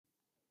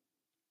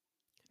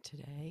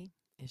Today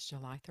is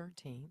July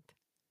 13th,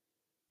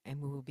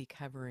 and we will be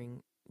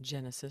covering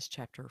Genesis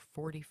chapter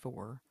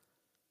 44,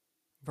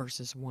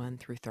 verses 1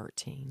 through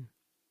 13.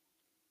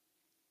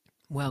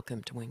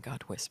 Welcome to When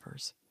God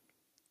Whispers.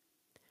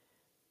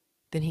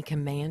 Then he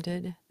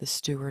commanded the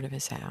steward of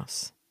his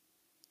house,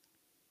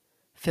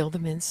 "Fill the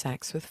men's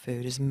sacks with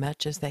food as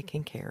much as they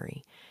can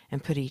carry,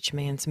 and put each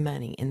man's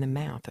money in the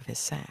mouth of his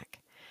sack,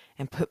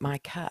 and put my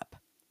cup,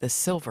 the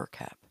silver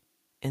cup,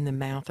 in the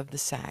mouth of the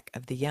sack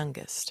of the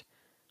youngest,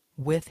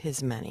 with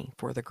his money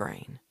for the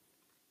grain."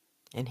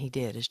 And he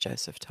did as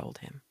Joseph told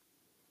him.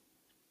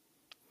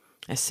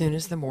 As soon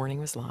as the morning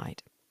was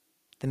light,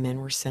 the men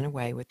were sent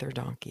away with their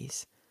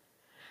donkeys.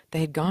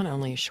 They had gone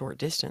only a short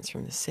distance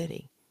from the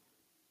city.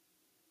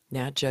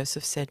 Now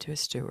Joseph said to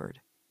his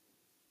steward,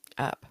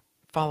 "Up,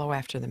 follow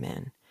after the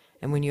men,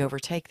 and when you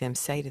overtake them,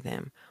 say to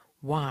them,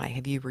 'Why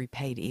have you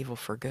repaid evil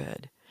for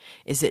good?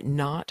 Is it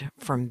not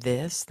from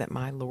this that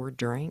my Lord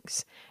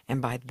drinks,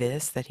 and by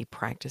this that he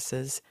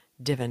practices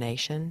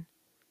divination?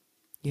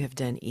 You have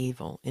done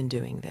evil in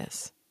doing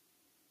this.'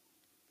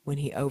 When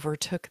he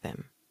overtook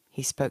them,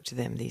 he spoke to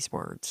them these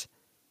words.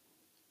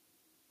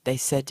 They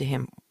said to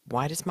him,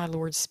 'Why does my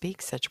Lord speak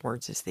such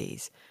words as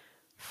these?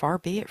 Far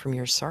be it from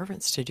your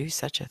servants to do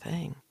such a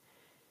thing.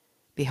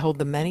 Behold,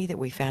 the money that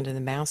we found in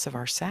the mouths of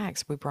our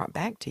sacks we brought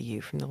back to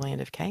you from the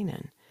land of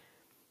Canaan.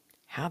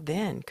 How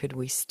then could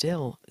we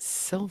steal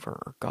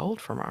silver or gold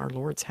from our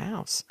Lord's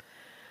house?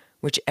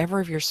 Whichever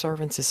of your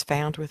servants is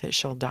found with it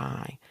shall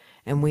die,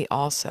 and we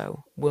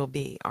also will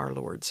be our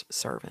Lord's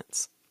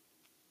servants.'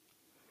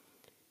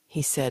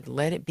 He said,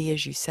 'Let it be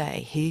as you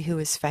say. He who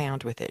is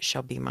found with it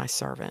shall be my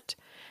servant,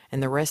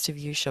 and the rest of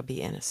you shall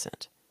be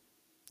innocent.'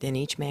 Then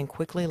each man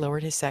quickly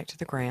lowered his sack to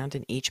the ground,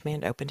 and each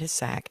man opened his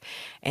sack,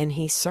 and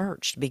he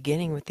searched,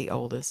 beginning with the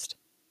oldest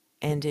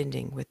and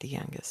ending with the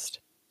youngest.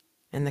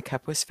 And the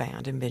cup was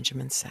found in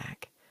Benjamin's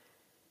sack.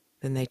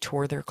 Then they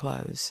tore their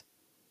clothes,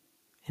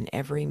 and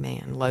every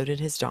man loaded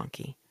his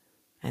donkey,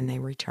 and they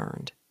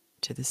returned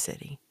to the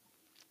city."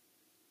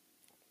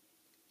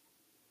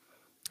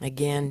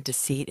 Again,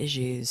 deceit is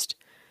used.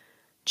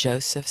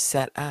 Joseph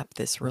set up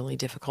this really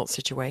difficult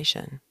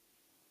situation.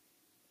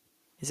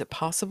 Is it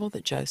possible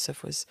that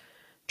Joseph was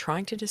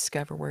trying to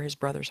discover where his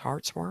brothers'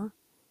 hearts were?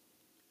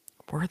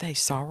 Were they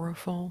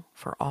sorrowful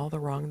for all the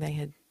wrong they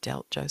had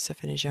dealt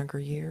Joseph in his younger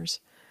years?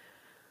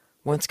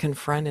 Once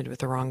confronted with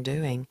the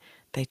wrongdoing,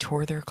 they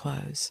tore their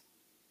clothes,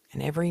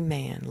 and every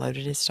man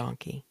loaded his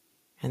donkey,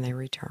 and they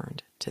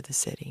returned to the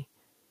city.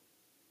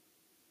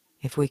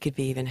 If we could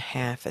be even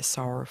half as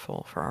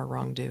sorrowful for our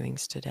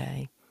wrongdoings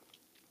today,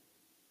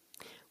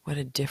 what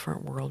a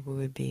different world we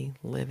would be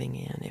living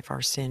in if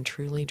our sin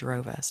truly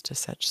drove us to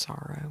such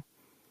sorrow.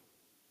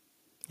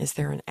 Is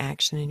there an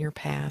action in your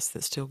past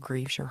that still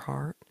grieves your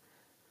heart?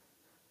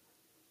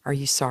 Are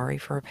you sorry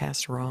for a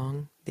past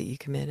wrong that you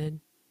committed?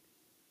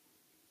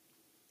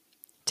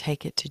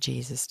 Take it to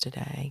Jesus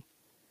today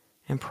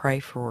and pray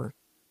for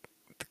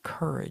the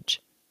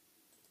courage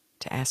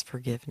to ask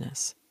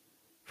forgiveness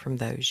from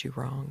those you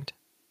wronged.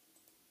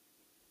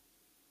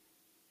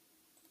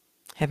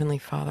 Heavenly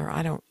Father,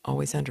 I don't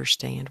always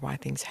understand why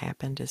things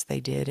happened as they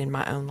did in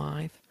my own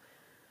life,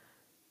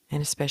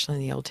 and especially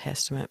in the Old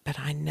Testament, but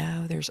I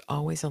know there's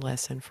always a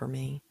lesson for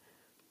me.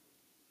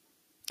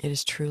 It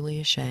is truly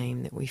a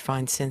shame that we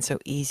find sin so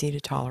easy to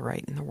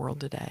tolerate in the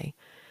world today.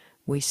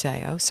 We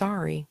say, "Oh,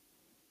 sorry,"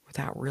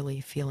 without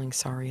really feeling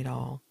sorry at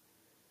all.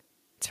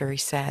 It's very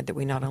sad that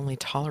we not only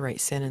tolerate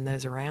sin in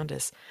those around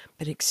us,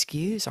 but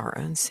excuse our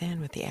own sin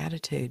with the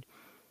attitude,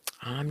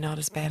 "I'm not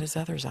as bad as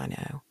others I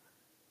know."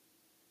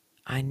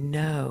 I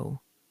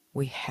know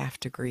we have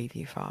to grieve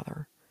you,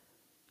 Father.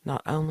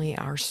 Not only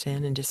our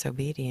sin and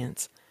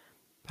disobedience,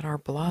 but our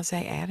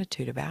blasé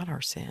attitude about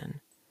our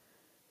sin.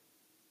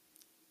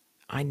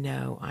 I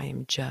know I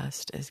am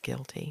just as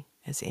guilty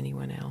as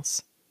anyone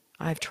else.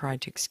 I've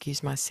tried to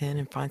excuse my sin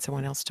and find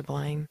someone else to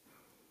blame,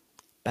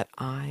 but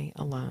I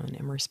alone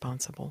am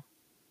responsible.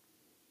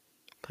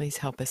 Please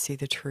help us see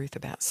the truth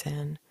about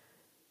sin.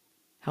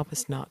 Help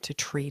us not to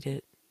treat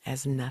it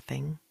as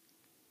nothing.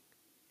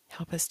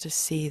 Help us to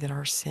see that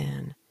our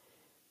sin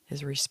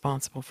is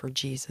responsible for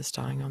Jesus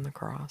dying on the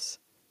cross.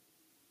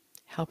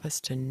 Help us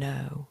to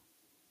know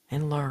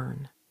and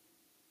learn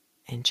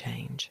and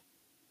change.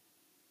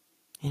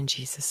 In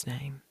Jesus'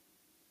 name,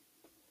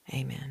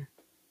 amen.